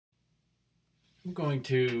I'm going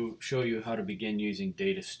to show you how to begin using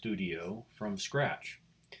Data Studio from scratch.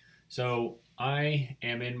 So I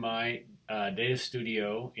am in my Data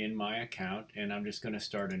Studio in my account, and I'm just going to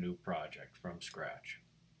start a new project from scratch.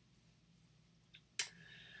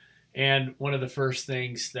 And one of the first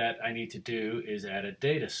things that I need to do is add a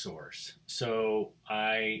data source. So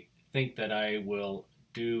I think that I will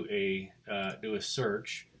do a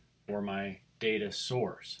search for my data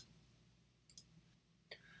source.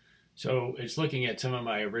 So it's looking at some of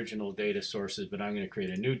my original data sources, but I'm going to create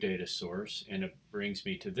a new data source, and it brings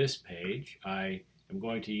me to this page. I am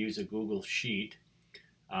going to use a Google Sheet.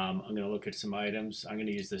 I'm going to look at some items. I'm going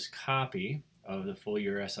to use this copy of the full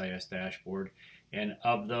year SIS dashboard, and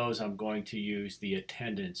of those I'm going to use the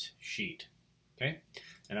attendance sheet. Okay,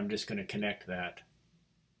 and I'm just going to connect that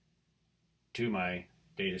to my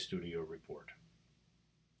Data Studio report.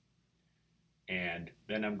 And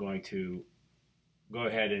then I'm going to go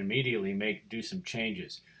ahead and immediately do some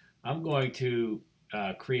changes. I'm going to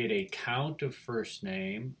create a count of first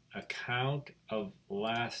name, a count of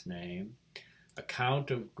last name, a count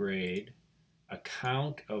of grade, a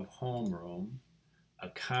count of homeroom, a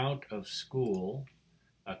count of school,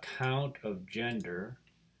 a count of gender,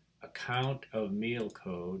 a count of meal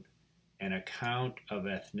code, and a count of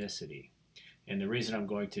ethnicity. And the reason I'm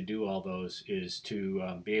going to do all those is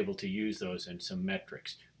to be able to use those in some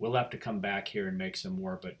metrics. We'll have to come back here and make some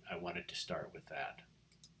more, but I wanted to start with that.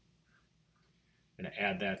 I'm going to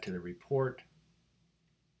add that to the report.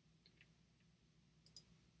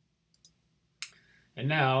 And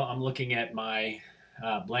now I'm looking at my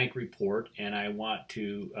blank report, and I want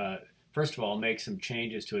to, first of all, make some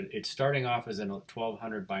changes to it. It's starting off as a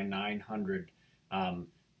 1200 by 900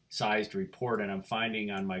 sized report, and I'm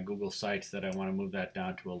finding on my Google Sites that I want to move that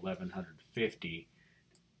down to 1150.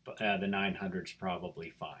 The 900 is probably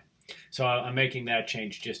fine. So I'm making that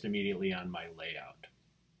change just immediately on my layout.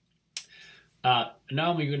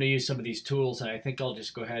 Now I'm going to use some of these tools, and I think I'll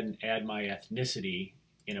just go ahead and add my ethnicity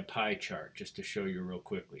in a pie chart just to show you real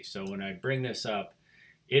quickly. So when I bring this up,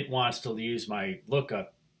 it wants to use my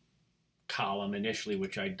lookup column initially,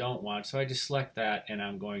 which I don't want. So I just select that, and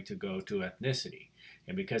I'm going to go to ethnicity.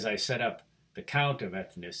 And because I set up the count of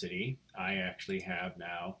ethnicity, I actually have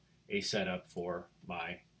now a setup for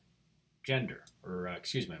my gender, or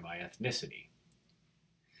excuse me, my ethnicity.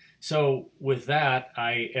 So with that,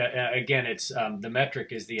 again, it's the metric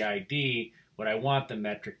is the ID. What I want the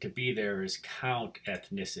metric to be there is count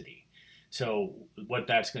ethnicity. So what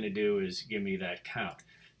that's going to do is give me that count.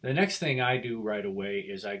 The next thing I do right away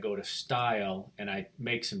is I go to Style, and I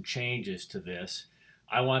make some changes to this.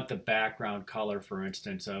 I want the background color, for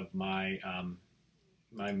instance, of my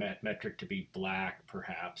metric to be black,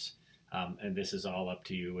 perhaps. And this is all up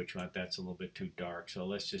to you which one. That's a little bit too dark, so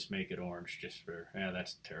let's just make it orange. Just for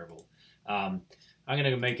that's terrible. I'm going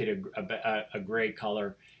to make it a gray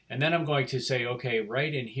color, and then I'm going to say, okay,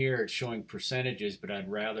 right in here it's showing percentages, but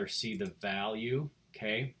I'd rather see the value.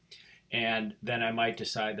 Okay, and then I might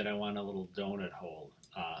decide that I want a little donut hole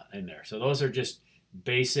in there. So those are just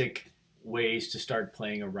basic ways to start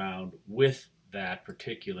playing around with that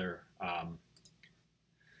particular.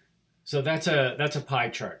 So that's a pie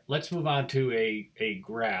chart. Let's move on to a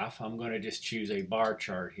graph. I'm going to just choose a bar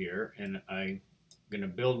chart here, and I'm going to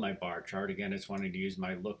build my bar chart. Again, it's wanting to use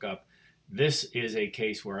my lookup. This is a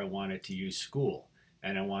case where I want it to use school,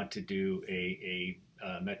 and I want to do a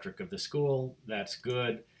metric of the school. That's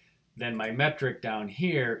good. Then my metric down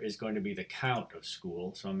here is going to be the count of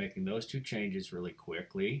school. So I'm making those two changes really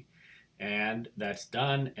quickly. And that's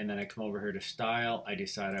done. And then I come over here to Style. I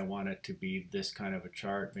decide I want it to be this kind of a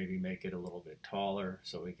chart, maybe make it a little bit taller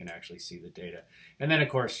so we can actually see the data. And then, of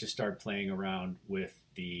course, just start playing around with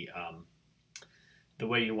the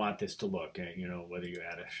way you want this to look. You know, whether you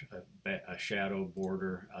add a shadow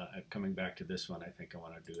border. Coming back to this one, I think I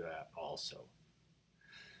want to do that also.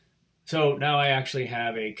 So now I actually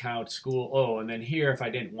have a count school. Oh, and then here, if I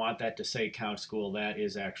didn't want that to say count school, that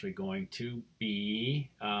is actually going to be,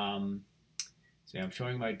 see, I'm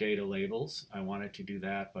showing my data labels. I wanted to do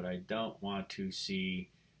that, but I don't want to see,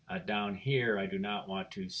 down here, I do not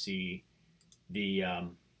want to see the,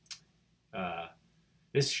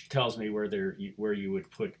 this tells me where you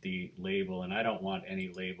would put the label, and I don't want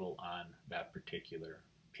any label on that particular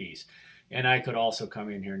piece. And I could also come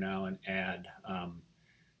in here now and add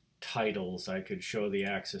titles. I could show the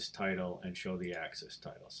axis title and show the axis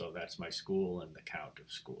title. So that's my school and the count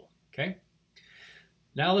of school. Okay.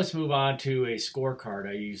 Now let's move on to a scorecard.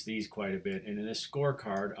 I use these quite a bit. And in this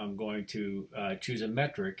scorecard, I'm going to choose a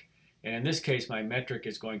metric. And in this case, my metric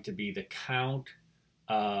is going to be the count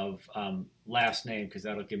of last name, because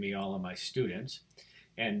that'll give me all of my students.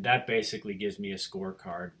 And that basically gives me a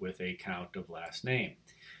scorecard with a count of last name.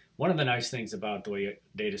 One of the nice things about the way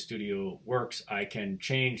Data Studio works, I can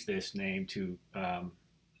change this name to,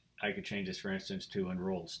 I could change this, for instance, to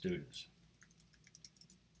enrolled students.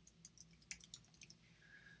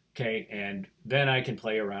 Okay, and then I can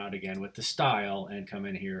play around again with the style and come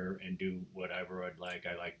in here and do whatever I'd like.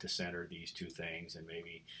 I like to center these two things and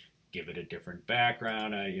maybe give it a different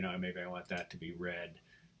background. Maybe I want that to be red.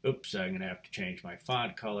 Oops, I'm going to have to change my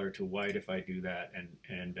font color to white if I do that,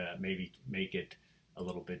 and maybe make it a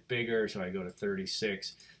little bit bigger. So I go to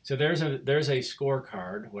 36. So there's a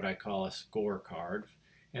scorecard, what I call a scorecard,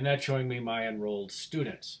 and that's showing me my enrolled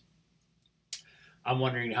students. I'm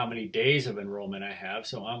wondering how many days of enrollment I have,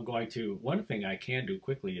 so I'm going to, one thing I can do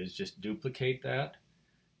quickly is just duplicate that,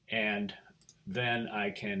 and then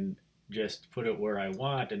I can just put it where I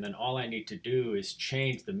want, and then all I need to do is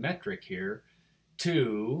change the metric here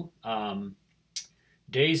to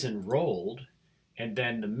days enrolled, and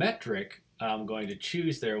then the metric I'm going to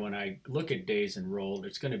choose there when I look at days enrolled,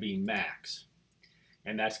 it's going to be max,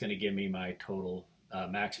 and that's going to give me my total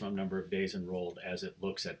maximum number of days enrolled as it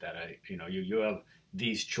looks at that. You have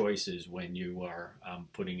these choices when you are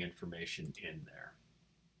putting information in there.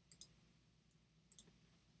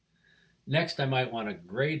 Next, I might want a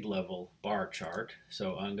grade level bar chart.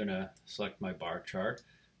 So I'm going to select my bar chart,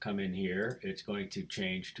 come in here. It's going to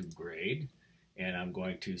change to grade, and I'm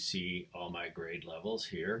going to see all my grade levels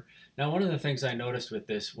here. Now, one of the things I noticed with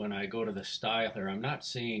this, when I go to the style here, I'm not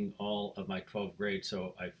seeing all of my 12 grades,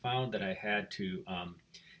 so I found that I had to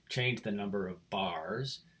change the number of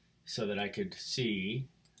bars so that I could see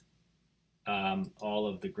all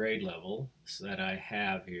of the grade levels that I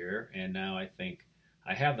have here, and now I think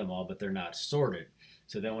I have them all, but they're not sorted.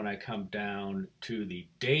 So then when I come down to the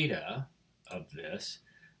data of this,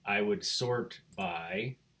 I would sort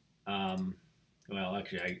by, well,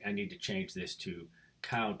 actually, I need to change this to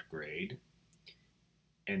count grade.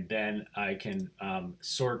 And then I can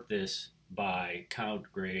sort this by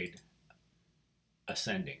count grade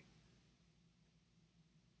ascending.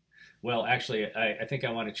 Well, actually, I think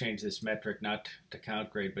I want to change this metric not to count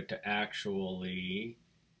grade, but to actually,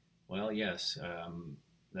 well, yes,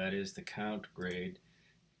 that is the count grade.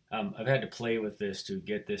 I've had to play with this to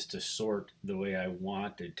get this to sort the way I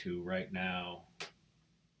wanted to. Right now,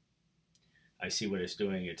 I see what it's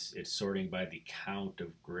doing. It's sorting by the count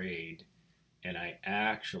of grade, and I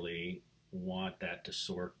actually want that to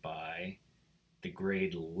sort by the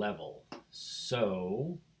grade level.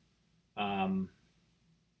 So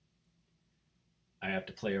I have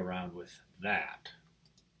to play around with that.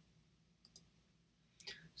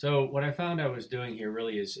 So what I found I was doing here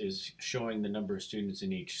really is showing the number of students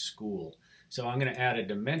in each school. So I'm going to add a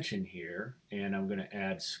dimension here, and I'm going to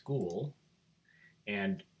add school.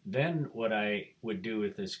 And then what I would do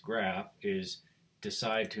with this graph is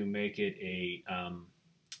decide to make it a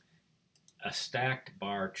stacked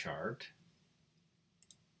bar chart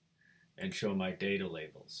and show my data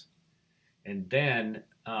labels. And then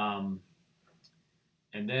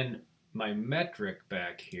my metric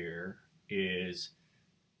back here is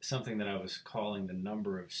something that I was calling the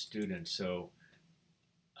number of students. So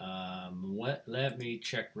let me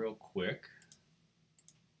check real quick.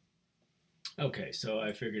 Okay, so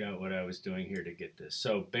I figured out what I was doing here to get this.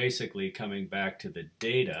 So basically, coming back to the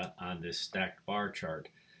data on this stacked bar chart,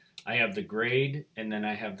 I have the grade, and then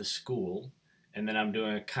I have the school, and then I'm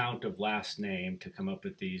doing a count of last name to come up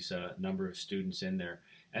with these number of students in there.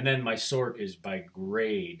 And then my sort is by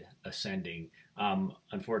grade ascending.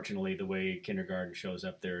 Unfortunately, the way kindergarten shows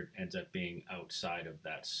up there, it ends up being outside of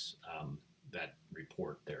that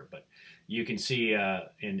report there. But you can see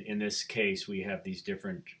in this case, we have these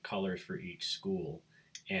different colors for each school,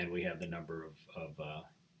 and we have the number of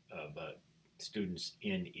students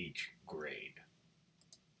in each grade.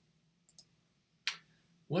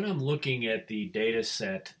 When I'm looking at the data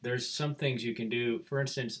set, there's some things you can do. For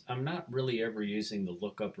instance, I'm not really ever using the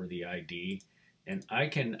lookup or the ID, and I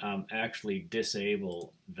can actually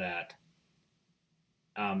disable that.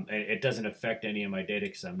 It doesn't affect any of my data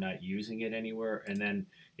because I'm not using it anywhere, and then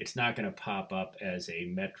it's not going to pop up as a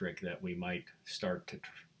metric that we might start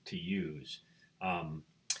to use.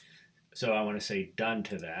 So I want to say done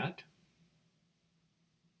to that.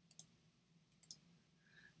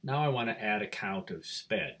 Now I want to add a count of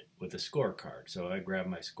SPED with a scorecard. So I grab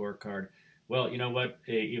my scorecard. Well, you know what?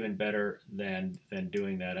 Even better than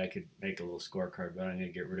doing that, I could make a little scorecard, but I'm going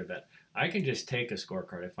to get rid of that. I can just take a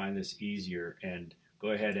scorecard. I find this easier and go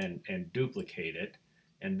ahead and duplicate it.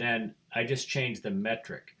 And then I just change the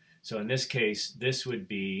metric. So in this case, this would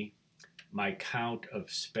be my count of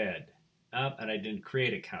SPED. And I didn't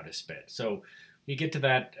create a count of SPED. So you get to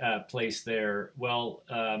that place there. Well,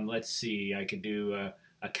 let's see. I could do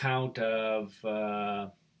a count of.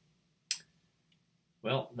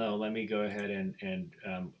 Well, no. Let me go ahead and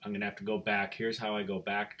I'm going to have to go back. Here's how I go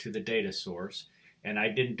back to the data source, and I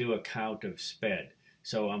didn't do a count of SPED,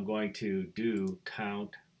 so I'm going to do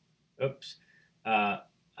count. Oops. I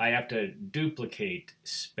have to duplicate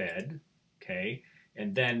SPED. Okay,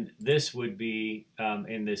 and then this would be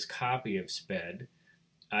in this copy of SPED.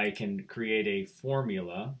 I can create a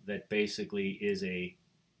formula that basically is a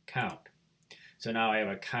count. So now I have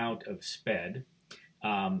a count of SPED,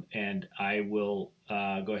 and I will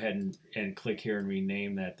go ahead and click here and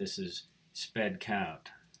rename that. This is SPED count.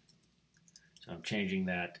 So I'm changing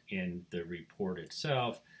that in the report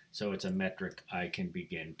itself, so it's a metric I can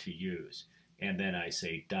begin to use. And then I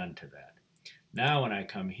say done to that. Now when I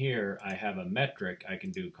come here, I have a metric I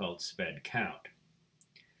can do called SPED count.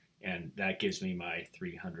 And that gives me my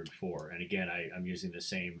 304. And again, I'm using the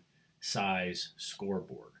same size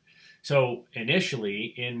scoreboard. So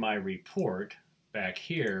initially in my report back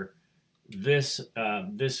here, this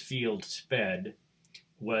field SPED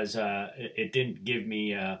was it didn't give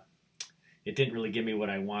me it didn't really give me what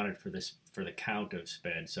I wanted for the count of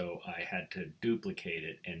SPED. So I had to duplicate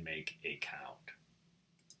it and make a count.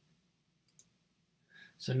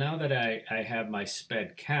 So now that I have my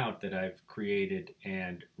SPED count that I've created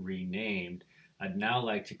and renamed, I'd now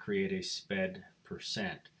like to create a SPED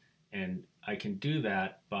percent. And I can do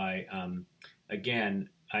that by, again,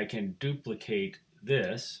 I can duplicate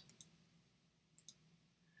this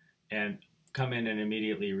and come in and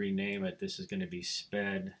immediately rename it. This is going to be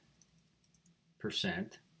SPED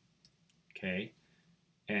percent. Okay.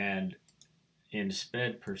 And in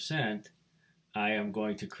SPED percent, I am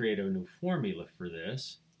going to create a new formula for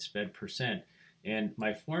this, SPED percent, and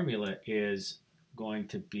my formula is going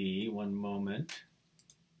to be, one moment,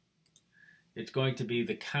 it's going to be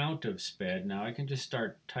the count of SPED. Now I can just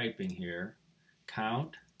start typing here,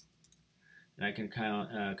 count, and I can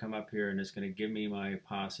come up here and it's going to give me my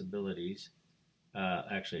possibilities.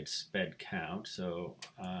 Actually, it's SPED count, so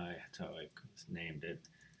that's how I named it.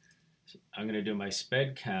 So I'm going to do my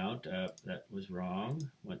SPED count. That was wrong,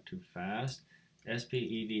 went too fast.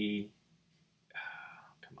 SPED,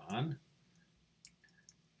 come on.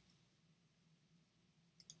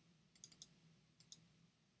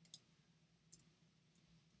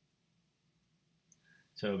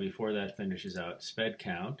 So before that finishes out, SPED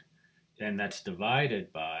count, and that's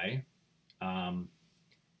divided by count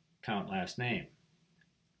last name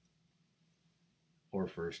or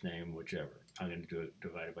first name, whichever. I'm going to do it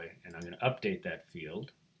divided by, and I'm going to update that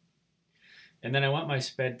field. And then I want my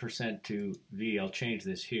SPED percent to V. I'll change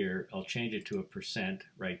this here. I'll change it to a percent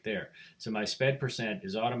right there. So my SPED percent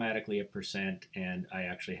is automatically a percent, and I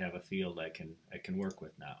actually have a field I can work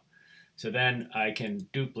with now. So then I can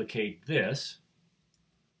duplicate this,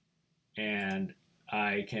 and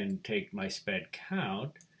I can take my SPED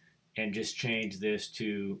count and just change this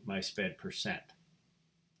to my SPED percent.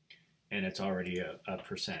 And it's already a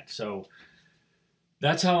percent. So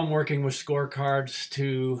that's how I'm working with scorecards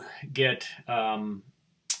to get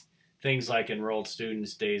things like enrolled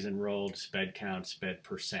students, days enrolled, SPED count, SPED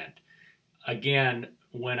percent. Again,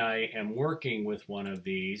 when I am working with one of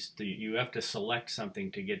these, you have to select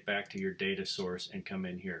something to get back to your data source and come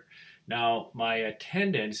in here. Now, my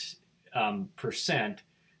attendance percent,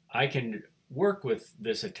 I can work with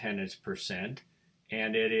this attendance percent,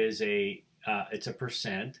 and it is it's a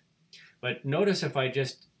percent. But notice if I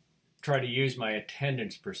just try to use my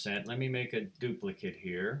attendance percent, let me make a duplicate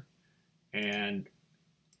here, and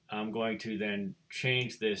I'm going to then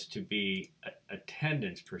change this to be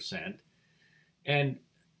attendance percent. And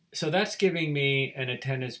so that's giving me an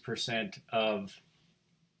attendance percent of,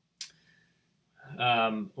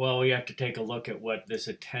 well, we have to take a look at what this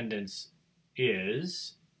attendance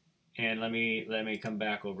is. And let me come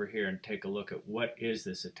back over here and take a look at what is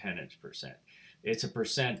this attendance percent. It's a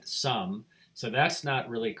percent sum, so that's not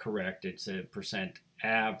really correct. It's a percent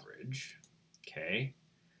average, okay?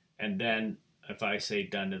 And then if I say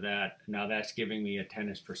done to that, now that's giving me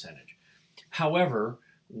attendance percentage. However,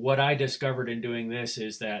 what I discovered in doing this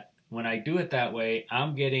is that when I do it that way,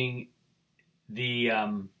 I'm getting the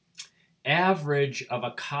average of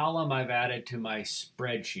a column I've added to my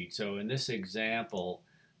spreadsheet. So in this example,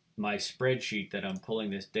 my spreadsheet that I'm pulling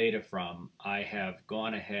this data from, I have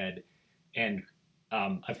gone ahead and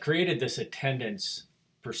I've created this attendance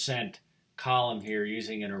percent column here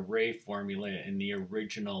using an array formula in the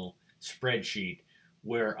original spreadsheet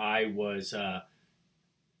where I was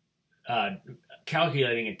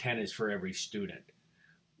calculating attendance for every student.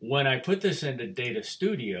 When I put this into Data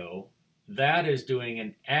Studio, that is doing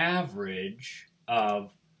an average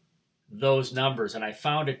of those numbers, and I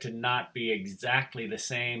found it to not be exactly the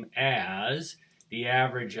same as the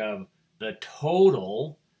average of the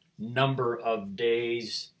total number of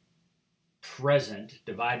days present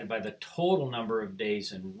divided by the total number of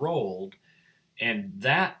days enrolled, and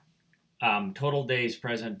that total days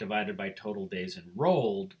present divided by total days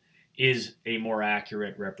enrolled is a more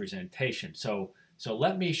accurate representation. So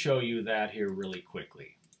let me show you that here really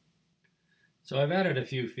quickly. So I've added a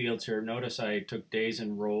few fields here. Notice I took days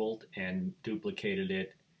enrolled and duplicated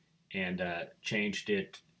it and changed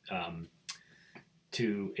it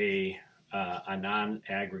to a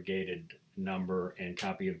non-aggregated number and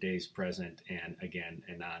copy of days present, and again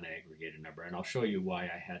a non-aggregated number. And I'll show you why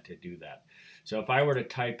I had to do that. So if I were to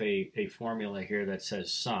type a formula here that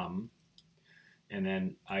says sum, and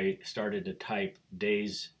then I started to type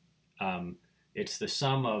days, it's the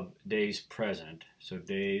sum of days present, so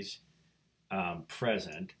days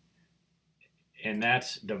present, and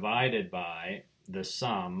that's divided by the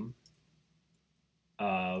sum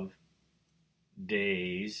of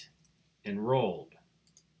days enrolled.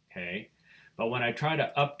 Okay, but when I try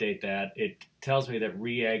to update that, it tells me that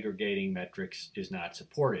re-aggregating metrics is not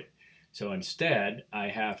supported. So instead, I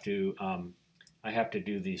have to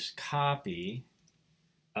do this copy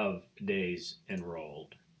of days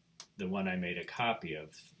enrolled, the one I made a copy of,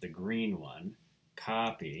 the green one,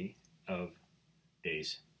 copy of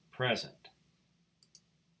days present.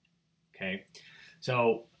 Okay,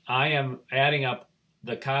 so I am adding up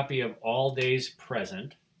the copy of all days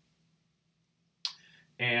present,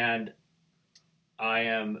 and I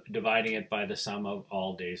am dividing it by the sum of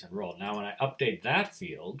all days enrolled. Now when I update that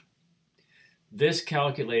field, this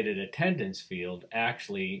calculated attendance field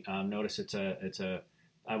actually, notice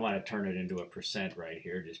I want to turn it into a percent right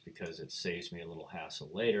here just because it saves me a little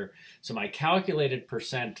hassle later. So my calculated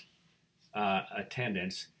percent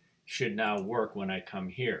attendance should now work when I come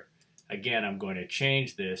here. Again, I'm going to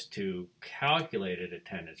change this to calculated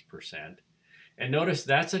attendance percent. And notice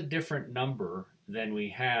that's a different number than we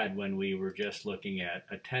had when we were just looking at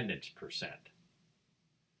attendance percent.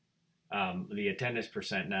 The attendance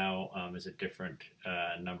percent now is a different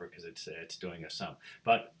number because it's doing a sum.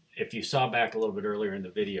 But if you saw back a little bit earlier in the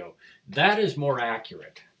video, that is more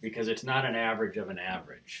accurate because it's not an average of an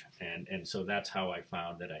average. And so that's how I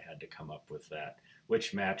found that I had to come up with that,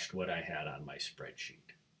 which matched what I had on my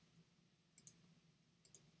spreadsheet.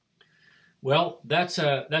 Well, that's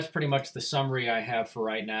pretty much the summary I have for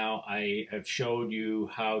right now. I have showed you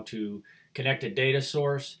how to connect a data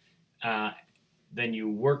source. Then you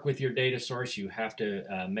work with your data source. You have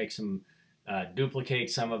to duplicate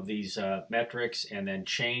some of these metrics and then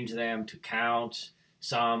change them to counts,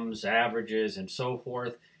 sums, averages, and so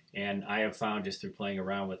forth. And I have found just through playing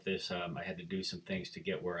around with this, I had to do some things to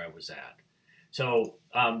get where I was at. So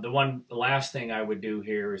the last thing I would do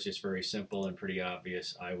here is just very simple and pretty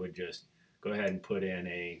obvious. I would just go ahead and put in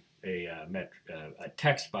a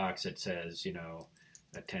text box that says,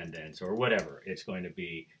 attendance or whatever it's going to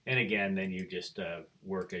be. And again, then you just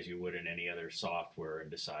work as you would in any other software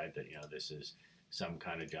and decide that, this is some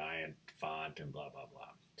kind of giant font and blah, blah, blah.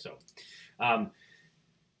 So,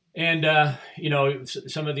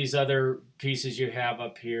 some of these other pieces you have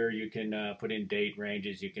up here, you can put in date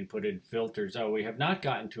ranges, you can put in filters. Oh, we have not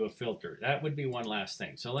gotten to a filter. That would be one last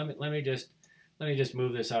thing. So let me just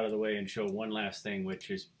move this out of the way and show one last thing,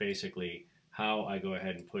 which is basically how I go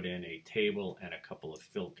ahead and put in a table and a couple of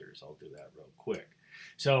filters. I'll do that real quick.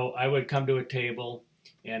 So I would come to a table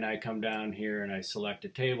and I come down here and I select a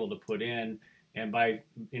table to put in, and by,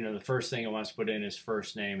 the first thing I want to put in is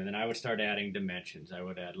first name, and then I would start adding dimensions. I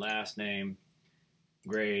would add last name,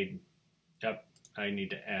 grade, yep, I need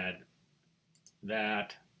to add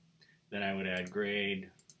that, then I would add grade,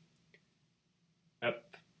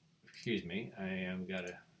 excuse me, I am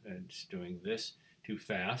just doing this too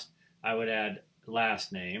fast. I would add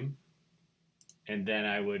last name, and then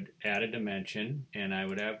I would add a dimension, and I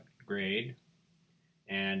would have grade,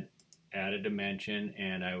 and add a dimension,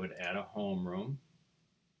 and I would add a homeroom.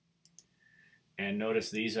 And notice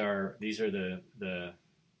these are the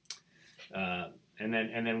and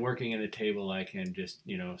then working in the table, I can just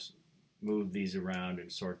move these around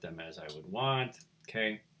and sort them as I would want.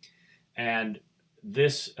 Okay, and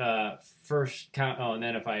this first count. Oh, and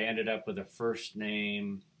then if I ended up with a first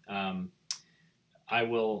name. I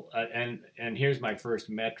will, and here's my first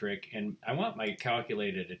metric, and I want my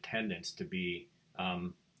calculated attendance to be,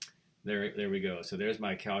 there we go. So there's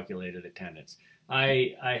my calculated attendance.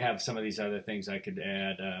 I have some of these other things I could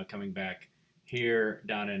add, coming back here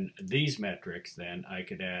down in these metrics, then I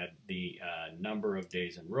could add the number of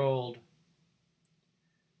days enrolled,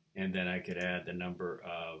 and then I could add the number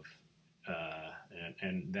of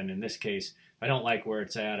and then in this case, if I don't like where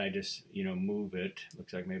it's at, I just, move it.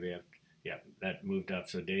 Looks like maybe yeah, that moved up.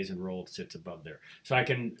 So days enrolled sits above there. So I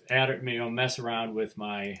can add it, mess around with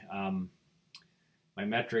my, my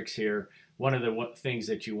metrics here. One of the things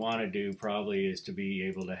that you want to do probably is to be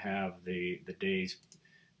able to have the days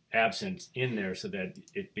absent in there so that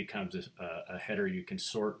it becomes a header you can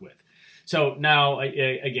sort with. So now,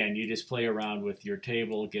 again, you just play around with your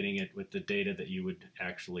table, getting it with the data that you would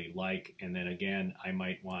actually like. And then again, I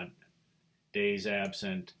might want days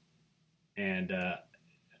absent, and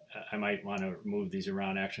I might want to move these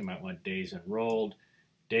around. Actually, I might want days enrolled,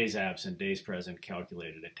 days absent, days present,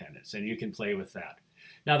 calculated attendance. And you can play with that.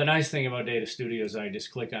 Now, the nice thing about Data Studio is I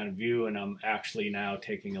just click on View, and I'm actually now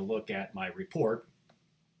taking a look at my report.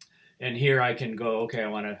 And here I can go, okay, I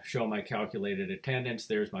want to show my calculated attendance.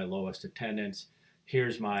 There's my lowest attendance.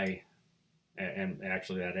 Here's my, and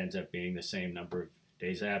actually that ends up being the same number of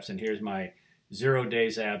days absent. Here's my 0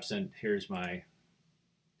 days absent. Here's my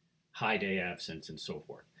high day absence, and so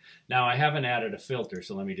forth. Now, I haven't added a filter,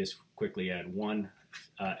 so let me just quickly add one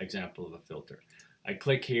example of a filter. I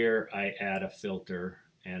click here, I add a filter,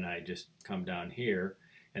 and I just come down here.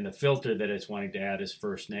 And the filter that it's wanting to add is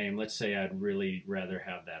first name. Let's say I'd really rather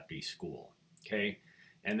have that be school, okay?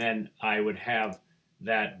 And then I would have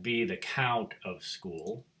that be the count of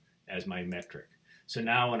school as my metric. So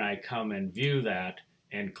now when I come and view that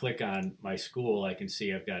and click on my school, I can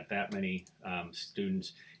see I've got that many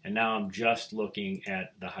students. And now I'm just looking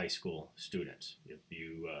at the high school students. If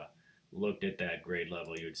you looked at that grade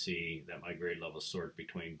level, you would see that my grade levels sort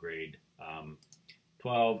between grade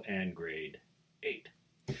 12 and grade 8.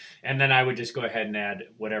 And then I would just go ahead and add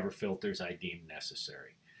whatever filters I deem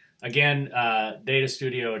necessary. Again, Data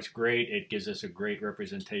Studio, it's great. It gives us a great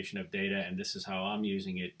representation of data, and this is how I'm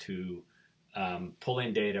using it to pull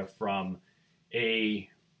in data from a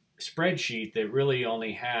spreadsheet that really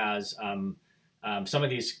only has some of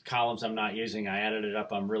these columns I'm not using. I added it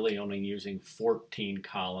up. I'm really only using 14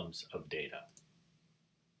 columns of data.